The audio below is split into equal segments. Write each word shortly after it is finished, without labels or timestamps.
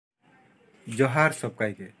जोहार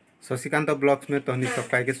सबकाई के शशिकांत ब्लॉग्स में तहनी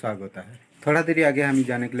सबकाई के स्वागत है। थोड़ा देरी आगे हम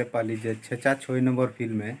जाने के लिए पा लीजिए 6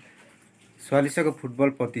 फील्ड में 44 को फुटबॉल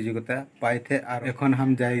प्रतियोगिता पाए थे और एखन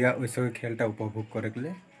हम जाएगा वैसे खेलटा उपभोग करे के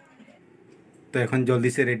लिए। तो एखन जल्दी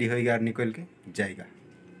से रेडी होएगा और निकल के जाएगा।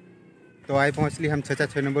 तो आई पहुँचली हम 6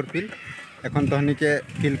 फील्ड। एखन तहनी के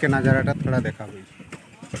फील्ड के नज़ाराटा थोड़ा देखा हुई।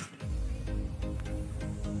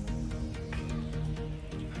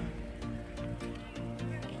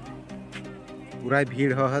 पूरा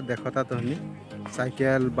भीड़ हो देखता तो हमें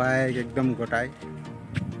साइकिल बाइक एकदम गोटाई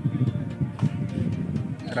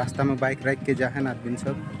रास्ता में बाइक रख के जाए ना आदमी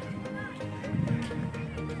सब।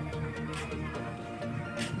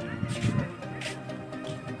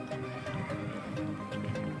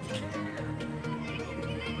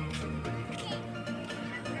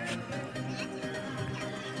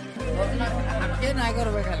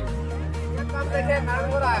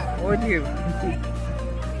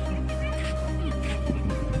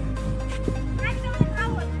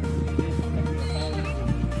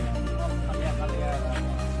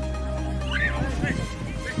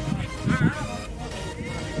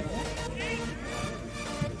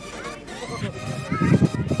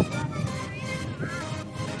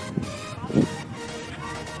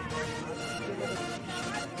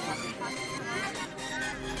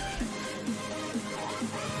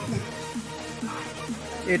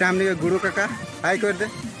 ये हमने के गुरु काका हाई कर दे।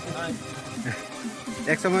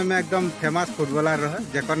 एक समय में एकदम फेमस फुटबॉलर रहा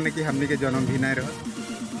जकर ने कि हमने के जन्म भी नहीं रहा।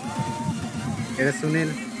 ये सुनील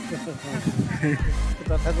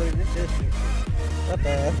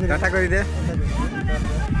टाटा कर दे।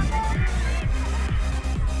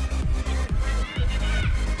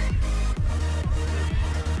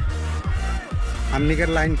 हमने के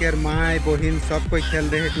लाइन के माँ बहन सब कोई खेल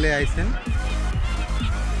देखे के लिए आइसे।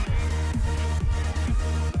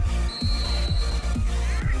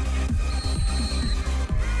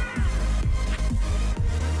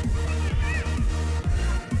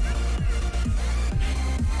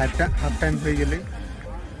 हाफ टाइम हो गए।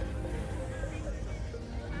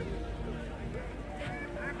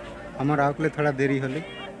 हमार आउकले थोड़ा देरी होली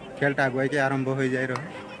खेलटा आगुआ के आरंभ हो जाए रहा।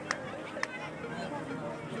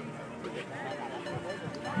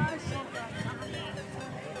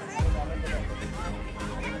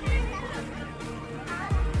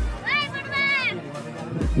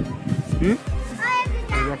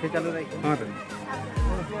 चालू रही। हाँ तो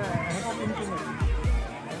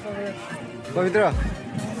पवित्र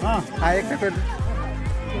हाँ एक कर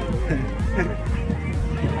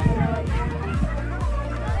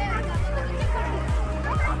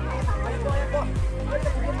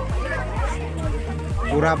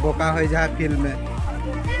पूरा बोका हो जाए फील्ड में।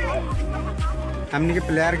 हमने के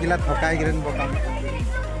प्लेयर गिला थकाई गिरन बोका में।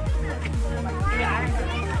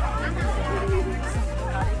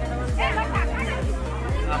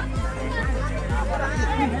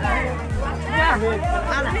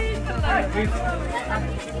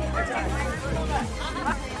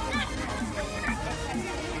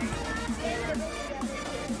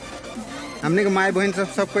 हमने के माई बहन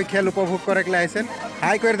सब कोई खेल उपभोग करे के लिए आइसे।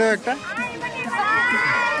 हाई कर दो एक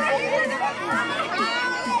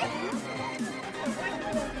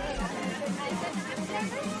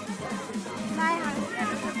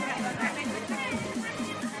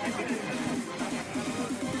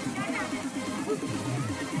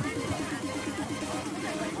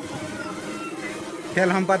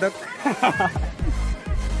खेल हम पदक।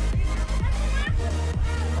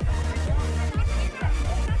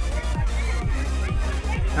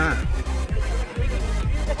 हाँ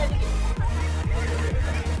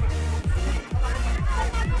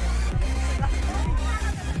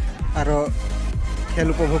और खेल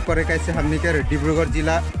उपभोग करे कैसे हमने के डिब्रूगढ़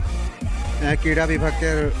जिला क्रीड़ा विभाग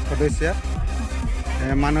के सदस्य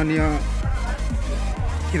माननीय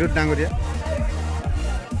खिरुद डांगरिया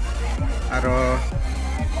और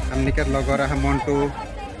हमने के लगरा है मंटू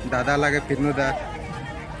दादा लगे फिरनुदा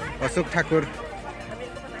अशोक ठाकुर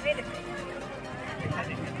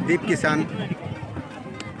दीप किसान।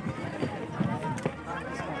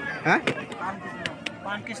 हाँ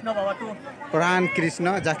प्राण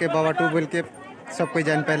कृष्ण जाके बाबा टू बोल के सब कोई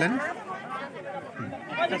जान पालन।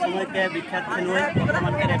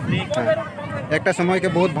 एक समय के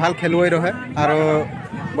बहुत भाल खेलुए रहे और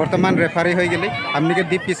वर्तमान रेफारी हो गई। हमने के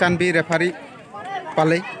दीप किसान भी रेफारी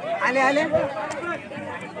पाले।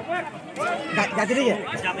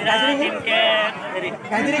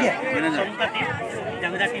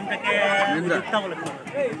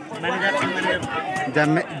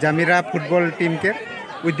 जामिरा फुटबॉल टीम के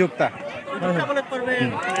उद्योक्ता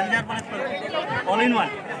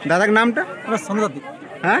दादा के नाम टा सोनू दादी।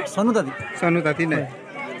 हाँ सोनू दादी। सोनू दादी ने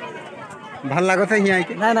ভাল লাগতে হিয়া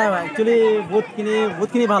আইকে নাই নাই একচুয়ালি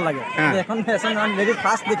বহুতখিনি ভাল লাগে এখন ফেশন লেডি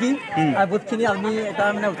ফার্স্ট দেখি আর বহুতখিনি আমি এটা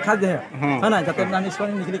মানে উৎসাহ দিয়ে হয় না যাতে আমি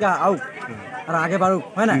স্কোরিং নিখিলিকা আউ আর আগে বাড়ু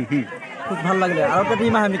হয় না খুব ভাল লাগলে আর একটা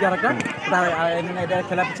টিম আমি আর একটা এটা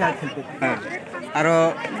খেলা পিछे खेलते और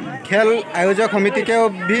खेल आयोजक समिति के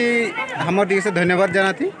भी हमारे दिखे से धन्यवाद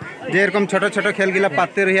जाना थी जे एरकम छोटा छोटा खेल गिला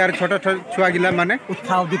पाते रही और छोटा छुआ गिला माने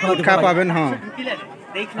उत्साह पाबेन हाँ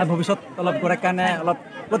আর ভবিষ্যৎ অলপ গড়ার কাৰণে অলপ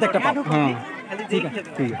প্ৰত্যেকটা পাব हाँ ঠিক আছে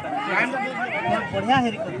ठीक है বঢ়িয়া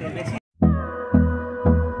হেৰি কৰিতে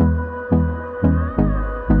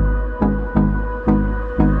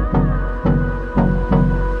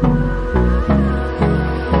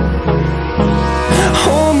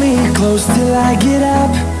Close till I get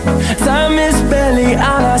up. Time is barely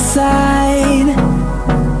on our side.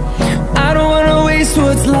 I don't wanna waste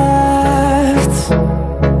what's left.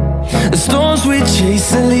 The storms we chase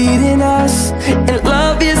are leading us, and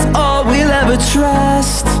love is all we'll ever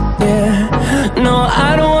trust. Yeah, no, I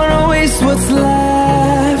don't wanna waste what's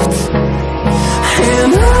left.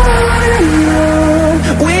 And on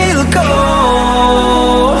we'll go,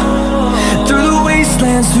 through the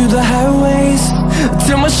wastelands, through the highways,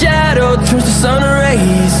 till my shadow turns to sun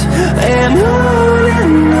rays. And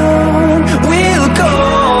on we'll go,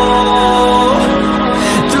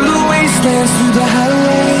 through the wastelands, through the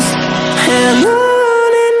highways. And on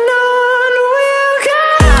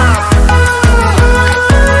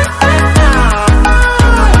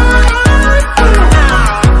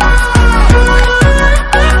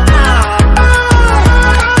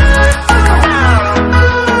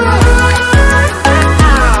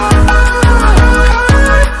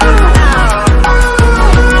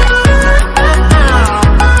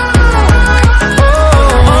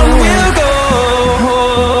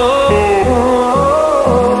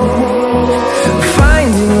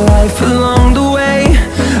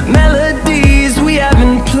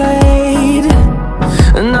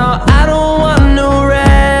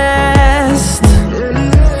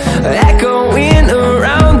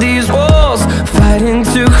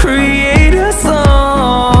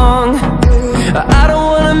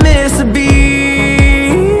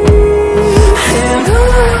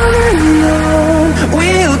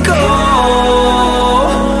we'll go.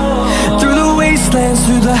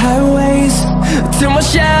 Through the highways, till my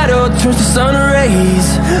shadow turns to sun rays.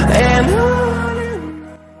 And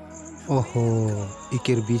ओहो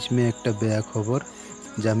इकेर बीच में एक बेया खबर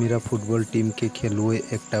Jamira football team के खेलुए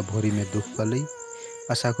एक भरी में दुख पाली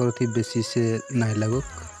आशा करती बेसी से नहीं लगुक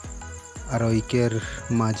और इकेर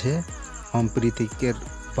माझे हम प्रीतिकेर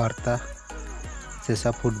वार्ता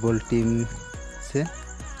सेसा फुटबल टीम से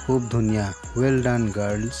खूब धुनिया वेल डन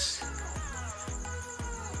गर्ल्स।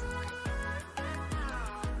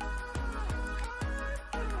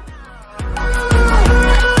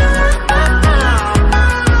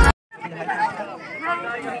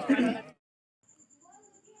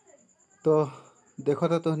 तो देखो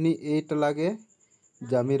तो तहनी एट लागे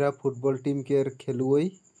जामिरा फुटबल टीम के खेलुई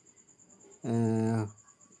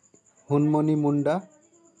हुनमनी मुंडा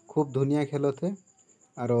खूब धुनिया खेलो थे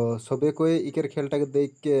और सबे कोई इकर खेलटा के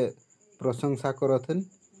देख के प्रशंसा करथेन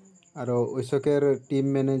और ओइसकेर टीम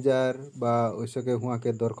मैनेजर बा ओइसके हुआ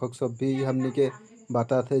के दर्शक सब भी हमनी के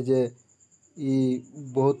बताते जे ई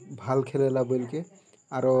बहुत भाल खेलेला बोल के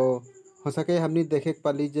और हंसके हमनी देखे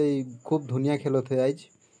पाली जे खूब धुनिया खेलो थे आज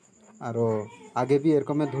और आगे भी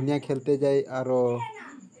एरकम में धुनिया खेलते जाए और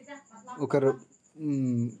ओकर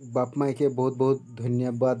बाप माई के बहुत बहुत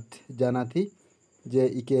धन्यवाद जाना थी जे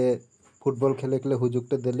इके फुटबल खेले के लिए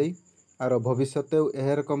हुजुकते दिली और भविष्य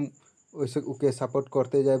एरकम वैसे उके सपोर्ट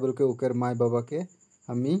करते जाए बोल के उकर माई बाबा के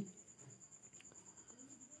हमी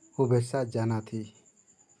शुभेच्छा जाना थी।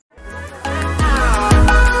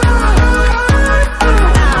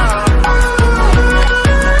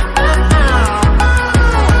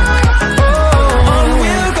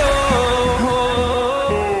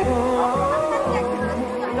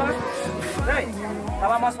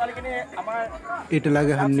 इट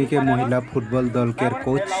लगे हमनी के महिला फुटबल दल के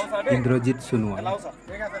coach Indrajit Sonowal.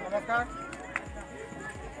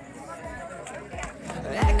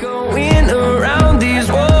 Echoing around these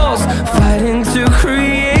walls, fighting to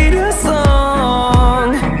create a song.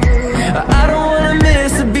 I don't wanna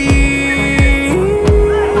miss a beat.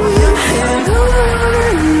 And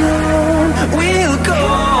on we'll go,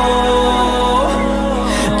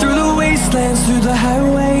 through the wastelands, through the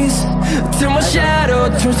highways, till my shadow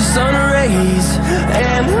turns to sun rays.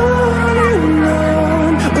 And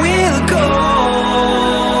on we'll go,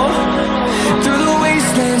 through the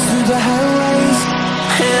wastelands, through the highways.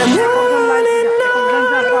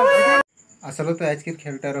 আসলে তো আজকের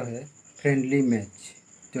খেলটা রহে friendly match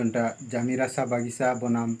जोनटा Jamira सा बागिसा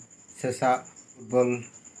बनाम सेसा football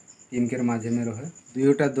team के माझे में रहे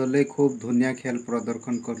दुटा दल खूब धुनिया खेल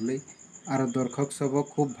प्रदर्शन करले और दर्शक सब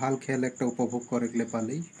खूब भाल खेल एक उपभोग करे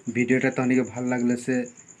पाले। भिडियोटा तहनी के भाल लगले से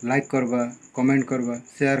लाइक करबा, कमेंट करबा,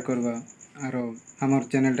 शेयर करबा और हमार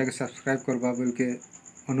चैनलटा के सब्सक्राइब करबा बोल के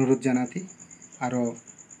अनुरोध जाना थी और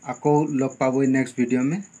आको लग पाबो नेक्स्ट वीडियो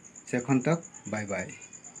में। से तक बाय बाय।